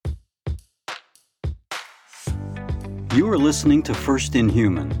You are listening to First in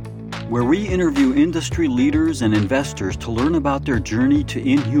Human, where we interview industry leaders and investors to learn about their journey to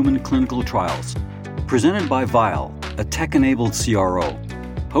inhuman clinical trials. Presented by Vial, a tech-enabled CRO.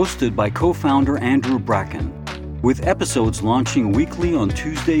 Hosted by co-founder Andrew Bracken, with episodes launching weekly on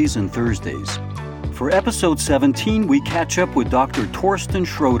Tuesdays and Thursdays. For episode 17, we catch up with Dr. Torsten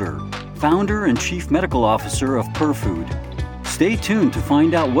Schröder, founder and chief medical officer of Perfood. Stay tuned to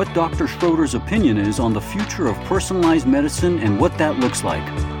find out what Dr. Schröder's opinion is on the future of personalized medicine and what that looks like.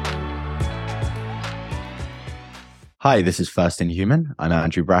 Hi, this is First in Human. I'm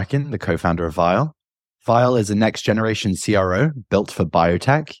Andrew Bracken, the co-founder of Vial. Vial is a next-generation CRO built for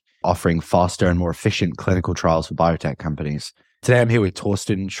biotech, offering faster and more efficient clinical trials for biotech companies. Today, I'm here with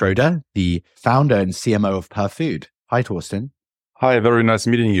Torsten Schröder, the founder and CMO of Perfood. Hi, Torsten. Hi, very nice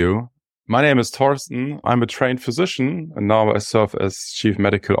meeting you. My name is Torsten. I'm a trained physician, and now I serve as Chief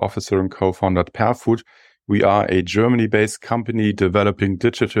Medical Officer and co-founder at Perfood. We are a Germany-based company developing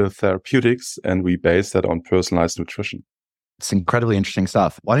digital therapeutics, and we base that on personalized nutrition. It's incredibly interesting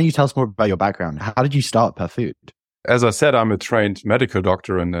stuff. Why don't you tell us more about your background? How did you start Perfood? As I said, I'm a trained medical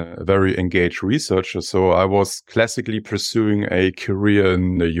doctor and a very engaged researcher. So I was classically pursuing a career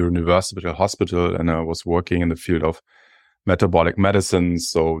in the university hospital, and I was working in the field of metabolic medicine,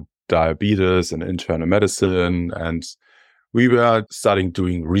 so diabetes and internal medicine. And we were starting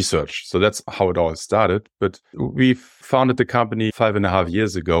doing research. So that's how it all started. But we founded the company 5.5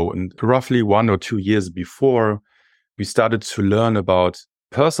 years ago. And roughly 1 or 2 years before, we started to learn about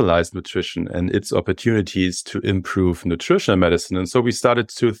personalized nutrition and its opportunities to improve nutritional medicine. And so we started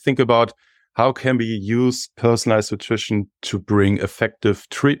to think about how can we use personalized nutrition to bring effective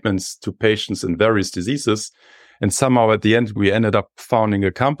treatments to patients in various diseases. And somehow at the end, we ended up founding a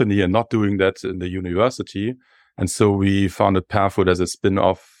company and not doing that in the university. And so we founded Perfood as a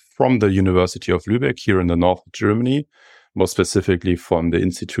spin-off from the University of Lübeck here in the north of Germany, more specifically from the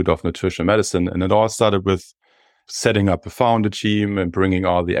Institute of Nutritional Medicine. And it all started with setting up a founder team and bringing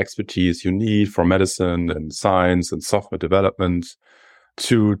all the expertise you need for medicine and science and software development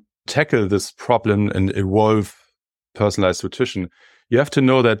to tackle this problem and evolve personalized nutrition. You have to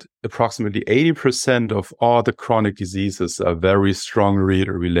know that approximately 80% of all the chronic diseases are very strongly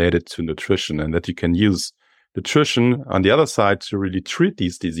related to nutrition, and that you can use nutrition on the other side to really treat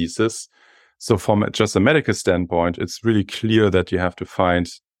these diseases. So from just a medical standpoint, it's really clear that you have to find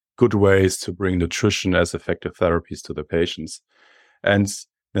good ways to bring nutrition as effective therapies to the patients. And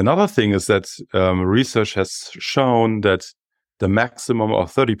another thing is that research has shown that the maximum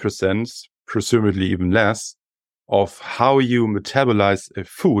of 30%, presumably even less, of how you metabolize a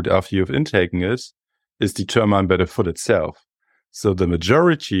food after you've intaken it is determined by the food itself. So the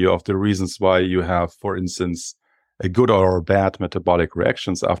majority of the reasons why you have, for instance, a good or bad metabolic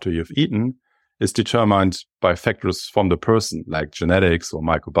reactions after you've eaten is determined by factors from the person, like genetics or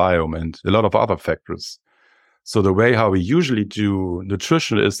microbiome and a lot of other factors. So the way how we usually do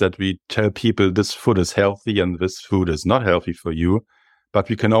nutrition is that we tell people this food is healthy and this food is not healthy for you, but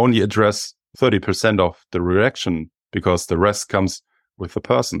we can only address 30% of the reaction because the rest comes with the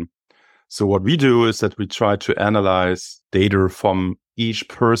person. So what we do is that we try to analyze data from each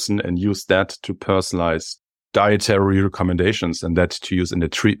person and use that to personalize dietary recommendations and that to use in the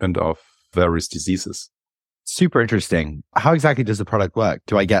treatment of various diseases. Super interesting. How exactly does the product work?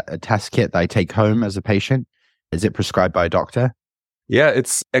 Do I get a test kit that I take home as a patient? Is it prescribed by a doctor? Yeah,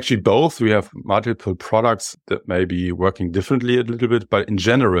 it's actually both. We have multiple products that may be working differently a little bit, but in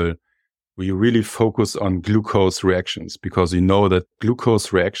general, we really focus on glucose reactions because we know that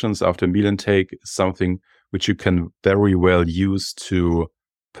glucose reactions after meal intake is something which you can very well use to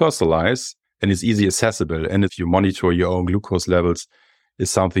personalize and is easy accessible. And if you monitor your own glucose levels,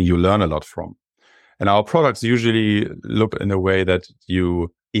 is something you learn a lot from. And our products usually look in a way that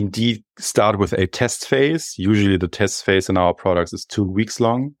you indeed start with a test phase. Usually the test phase in our products is 2 weeks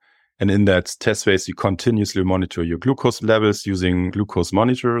long. And in that test phase, you continuously monitor your glucose levels using glucose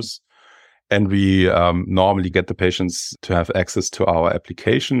monitors. And we normally get the patients to have access to our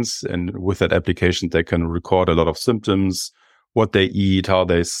applications. And with that application, they can record a lot of symptoms, what they eat, how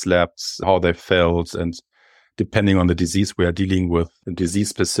they slept, how they felt, and depending on the disease, we are dealing with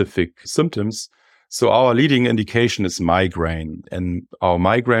disease-specific symptoms. So our leading indication is migraine. And our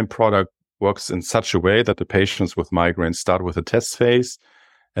migraine product works in such a way that the patients with migraine start with a test phase.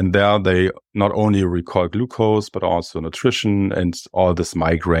 And there they not only record glucose, but also nutrition and all this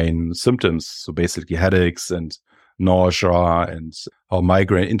migraine symptoms. So basically headaches and nausea and how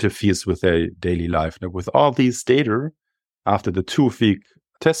migraine interferes with their daily life. Now, with all these data, after the 2-week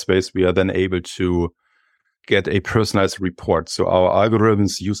test phase, we are then able to get a personalized report. So our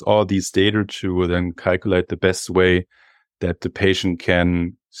algorithms use all these data to then calculate the best way that the patient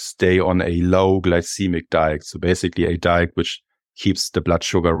can stay on a low glycemic diet. So basically a diet which keeps the blood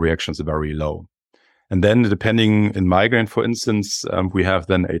sugar reactions very low. And then depending in migraine, for instance, we have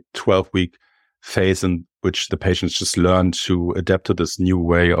then a 12-week phase in which the patients just learn to adapt to this new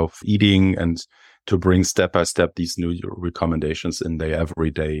way of eating and to bring step by step these new recommendations in their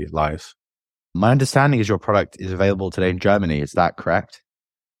everyday life. My understanding is your product is available today in Germany. Is that correct?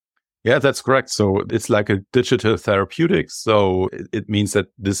 Yeah, that's correct. So it's like a digital therapeutic. So it means that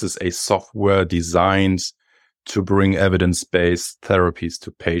this is a software designed to bring evidence-based therapies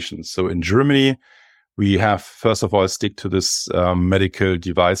to patients. So in Germany, we have, first of all, stick to this medical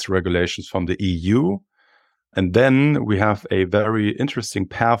device regulations from the EU. And then we have a very interesting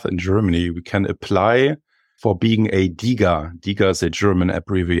path in Germany. We can apply for being a DiGA. DiGA is a German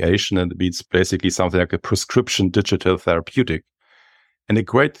abbreviation, and it means basically something like a prescription digital therapeutic. And the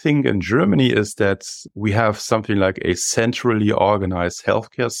great thing in Germany is that we have something like a centrally organized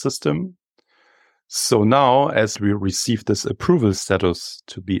healthcare system. So now, as we receive this approval status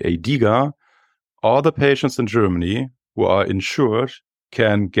to be a DiGA, all the patients in Germany who are insured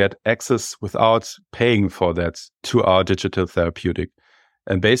can get access without paying for that to our digital therapeutic.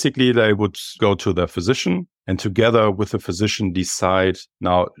 And basically, they would go to their physician and together with the physician decide,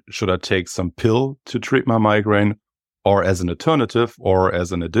 now, should I take some pill to treat my migraine? Or as an alternative, or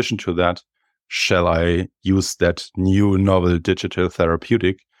as an addition to that, shall I use that new novel digital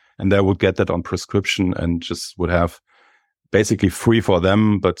therapeutic? And they would get that on prescription and just would have basically free for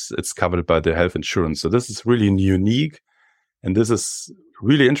them, but it's covered by the health insurance. So this is really unique. And this is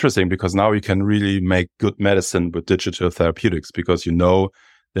really interesting because now you can really make good medicine with digital therapeutics because you know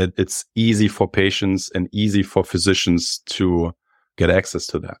that it's easy for patients and easy for physicians to get access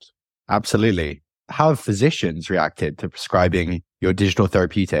to that. Absolutely. How have physicians reacted to prescribing your digital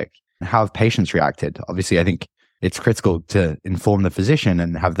therapeutic? How have patients reacted? Obviously, I think it's critical to inform the physician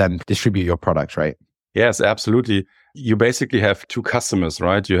and have them distribute your product, right? Yes, absolutely. You basically have two customers,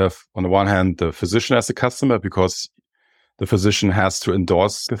 right? You have, on the one hand, the physician as a customer because the physician has to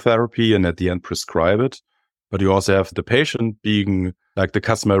endorse the therapy and at the end prescribe it. But you also have the patient being like the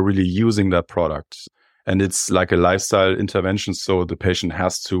customer really using that product. And it's like a lifestyle intervention. So the patient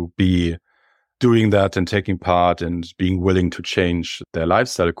has to be doing that and taking part and being willing to change their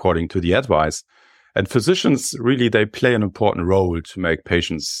lifestyle according to the advice. And physicians really, they play an important role to make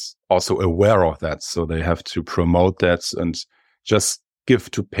patients also aware of that. So they have to promote that and just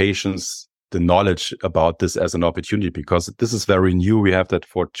give to patients the knowledge about this as an opportunity because this is very new. We have that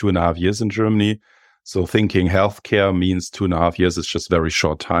for 2.5 years in Germany. So thinking healthcare means 2.5 years is just very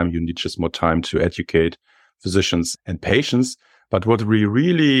short time. You need just more time to educate physicians and patients. But what we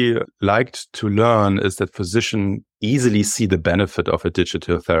really liked to learn is that physicians easily see the benefit of a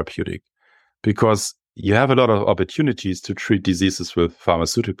digital therapeutic because you have a lot of opportunities to treat diseases with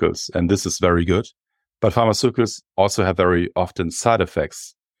pharmaceuticals, and this is very good. But pharmaceuticals also have very often side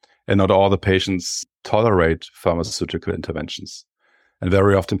effects, and not all the patients tolerate pharmaceutical interventions. And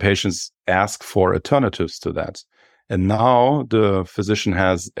very often patients ask for alternatives to that. And now the physician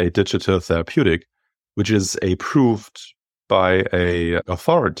has a digital therapeutic, which is approved by a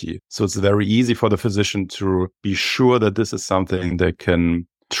authority. So it's very easy for the physician to be sure that this is something they can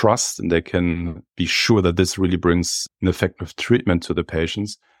trust and they can be sure that this really brings an effective treatment to the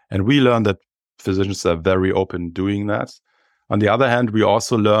patients. And we learn that physicians are very open doing that. On the other hand, we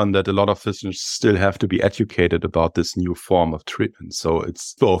also learn that a lot of physicians still have to be educated about this new form of treatment. So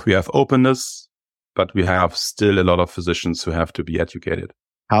it's both. We have openness, but we have still a lot of physicians who have to be educated.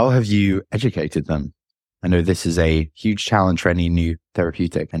 How have you educated them? I know this is a huge challenge for any new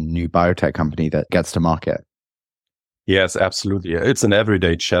therapeutic and new biotech company that gets to market. Yes, absolutely. It's an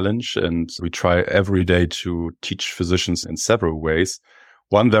everyday challenge, and we try every day to teach physicians in several ways.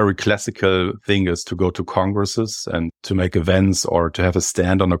 One very classical thing is to go to congresses and to make events or to have a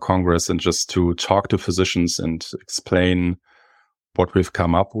stand on a congress and just to talk to physicians and explain what we've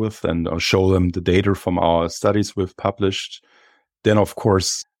come up with and show them the data from our studies we've published. Then, of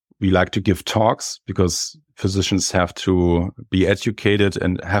course, we like to give talks because physicians have to be educated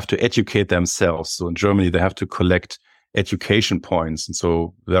and have to educate themselves. So in Germany, they have to collect education points. And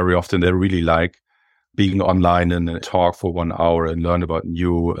so very often they really like being online and talk for 1 hour and learn about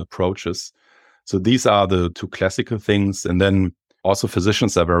new approaches. So these are the two classical things. And then also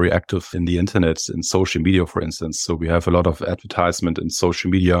physicians are very active in the internet, in social media, for instance. So we have a lot of advertisement in social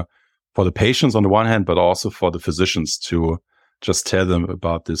media for the patients on the one hand, but also for the physicians to just tell them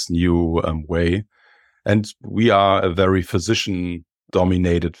about this new way. And we are a very physician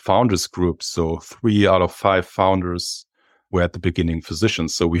dominated founders group. So 3 out of 5 founders were at the beginning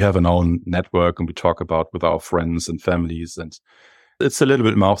physicians. So we have an own network and we talk about with our friends and families. And it's a little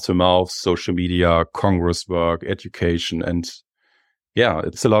bit mouth to mouth, social media, congress work, education. And yeah,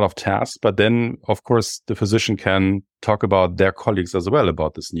 it's a lot of tasks. But then, of course, the physician can talk about their colleagues as well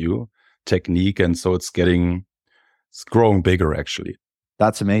about this new technique. And so it's growing bigger, actually.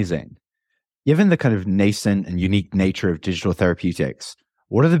 That's amazing. Given the kind of nascent and unique nature of digital therapeutics,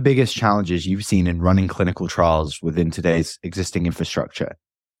 what are the biggest challenges you've seen in running clinical trials within today's existing infrastructure?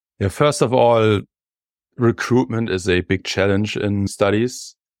 Yeah, first of all, recruitment is a big challenge in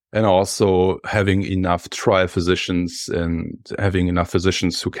studies, and also having enough trial physicians and having enough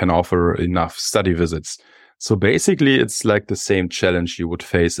physicians who can offer enough study visits. So basically, it's like the same challenge you would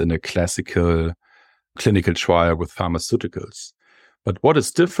face in a classical clinical trial with pharmaceuticals. But what is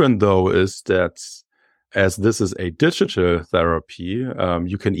different, though, is that as this is a digital therapy,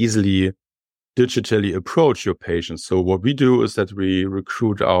 you can easily digitally approach your patients. So what we do is that we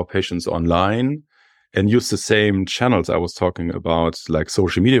recruit our patients online and use the same channels I was talking about, like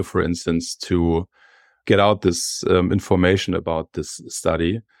social media, for instance, to get out this information about this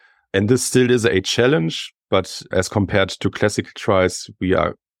study. And this still is a challenge, but as compared to classical trials, we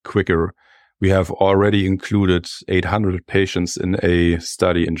are quicker. We have already included 800 patients in a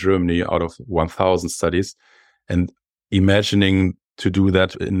study in Germany out of 1,000 studies. And imagining to do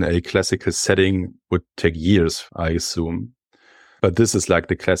that in a classical setting would take years, I assume. But this is like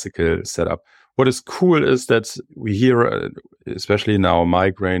the classical setup. What is cool is that we here, especially in our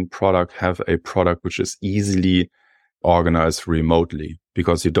migraine product, have a product which is easily organized remotely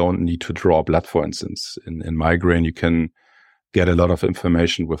because you don't need to draw blood, for instance. In migraine, you can get a lot of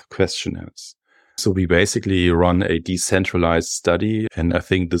information with questionnaires. So we basically run a decentralized study. And I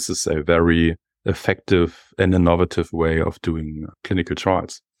think this is a very effective and innovative way of doing clinical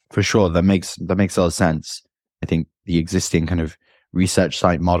trials. For sure. That makes a lot of sense. I think the existing kind of research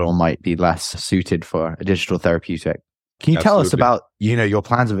site model might be less suited for a digital therapeutic. Can you tell us about, your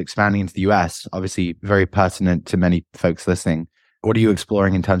plans of expanding into the US? Obviously, very pertinent to many folks listening. What are you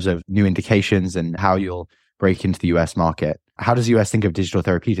exploring in terms of new indications and how you'll break into the US market? How does the US think of digital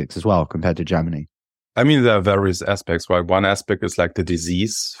therapeutics as well compared to Germany? I mean, there are various aspects, right? One aspect is like the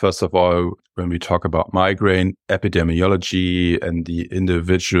disease. First of all, when we talk about migraine, epidemiology and the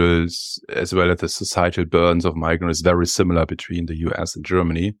individuals, as well as the societal burdens of migraine is very similar between the US and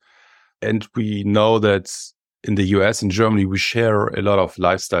Germany. And we know that in the US and Germany, we share a lot of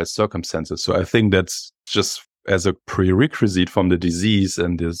lifestyle circumstances. So I think that's just as a prerequisite from the disease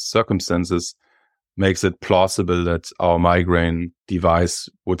and the circumstances makes it plausible that our migraine device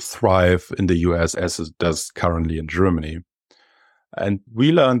would thrive in the US as it does currently in Germany. And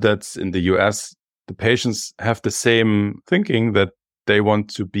we learned that in the US, the patients have the same thinking that they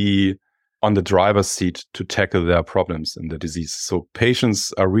want to be on the driver's seat to tackle their problems in the disease. So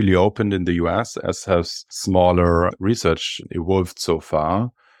patients are really open in the US, as has smaller research evolved so far.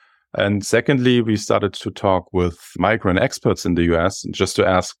 And secondly, we started to talk with migraine experts in the US just to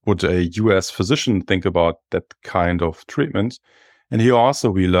ask, would a US physician think about that kind of treatment? And here also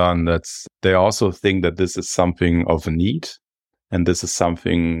we learned that they also think that this is something of a need. And this is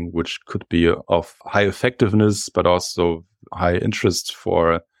something which could be of high effectiveness, but also high interest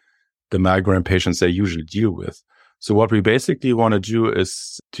for the migraine patients they usually deal with. So what we basically want to do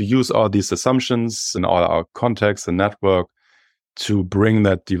is to use all these assumptions and all our contacts and network to bring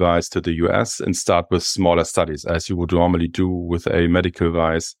that device to the US and start with smaller studies, as you would normally do with a medical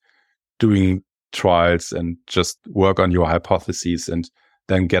device, doing trials and just work on your hypotheses and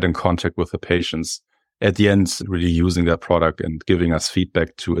then get in contact with the patients. At the end, really using that product and giving us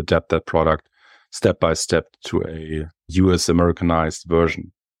feedback to adapt that product step by step to a US Americanized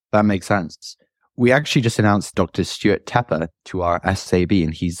version. That makes sense. We actually just announced Dr. Stuart Tepper to our SAB,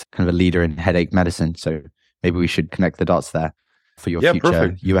 and he's kind of a leader in headache medicine. So maybe we should connect the dots there for your future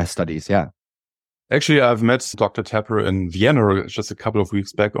perfect. US studies. Yeah. Actually, I've met Dr. Tepper in Vienna just a couple of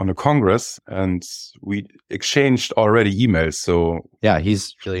weeks back on a congress, and we exchanged already emails. So yeah,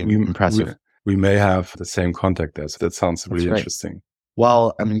 he's really impressive. We may have the same contact there. So that sounds really interesting.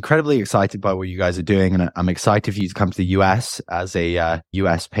 Well, I'm incredibly excited by what you guys are doing, and I'm excited for you to come to the US as a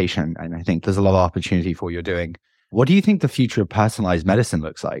US patient. And I think there's a lot of opportunity for what you're doing. What do you think the future of personalized medicine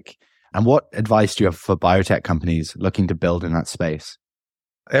looks like? And what advice do you have for biotech companies looking to build in that space?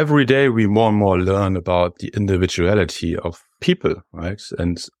 Every day, we more and more learn about the individuality of people, right?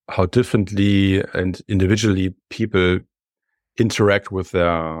 And how differently and individually people interact with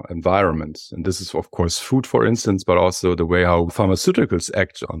their environment. And this is, of course, food, for instance, but also the way how pharmaceuticals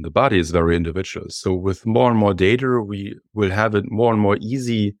act on the body is very individual. So with more and more data, we will have it more and more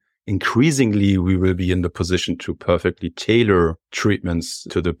easy. Increasingly, we will be in the position to perfectly tailor treatments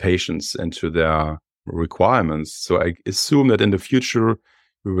to the patients and to their requirements. So I assume that in the future,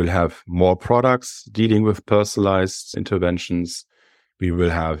 we will have more products dealing with personalized interventions. We will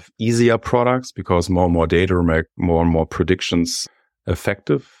have easier products because more and more data make more and more predictions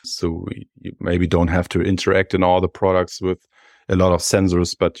effective. So you maybe don't have to interact in all the products with a lot of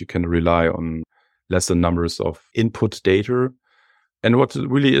sensors, but you can rely on lesser numbers of input data. And what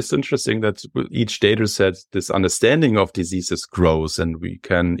really is interesting that with each data set, this understanding of diseases grows, and we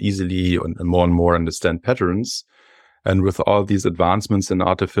can easily and more understand patterns. And with all these advancements in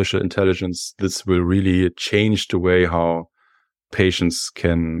artificial intelligence, this will really change the way how patients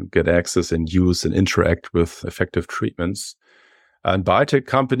can get access and use and interact with effective treatments. And biotech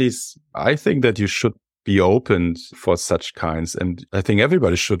companies, I think that you should be open for such kinds. And I think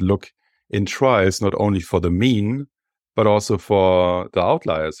everybody should look in trials, not only for the mean, but also for the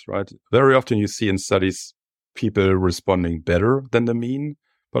outliers, right? Very often you see in studies people responding better than the mean,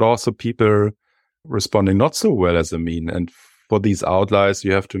 but also people responding not so well as the mean. And for these outliers,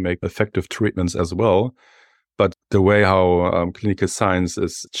 you have to make effective treatments as well. But the way how clinical science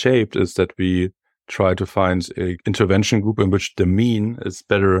is shaped is that we try to find an intervention group in which the mean is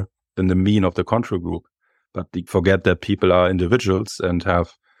better than the mean of the control group. But we forget that people are individuals and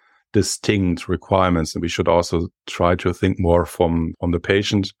have distinct requirements. And we should also try to think more from the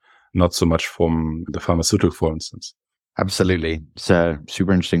patient, not so much from the pharmaceutical, for instance. Absolutely. It's a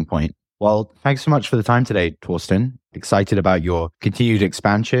super interesting point. Well, thanks so much for the time today, Torsten. Excited about your continued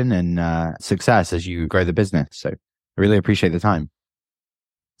expansion and success as you grow the business. So I really appreciate the time.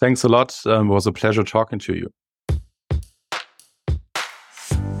 Thanks a lot. It was a pleasure talking to you.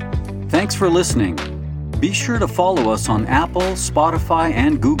 Thanks for listening. Be sure to follow us on Apple, Spotify,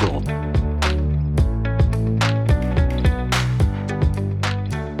 and Google.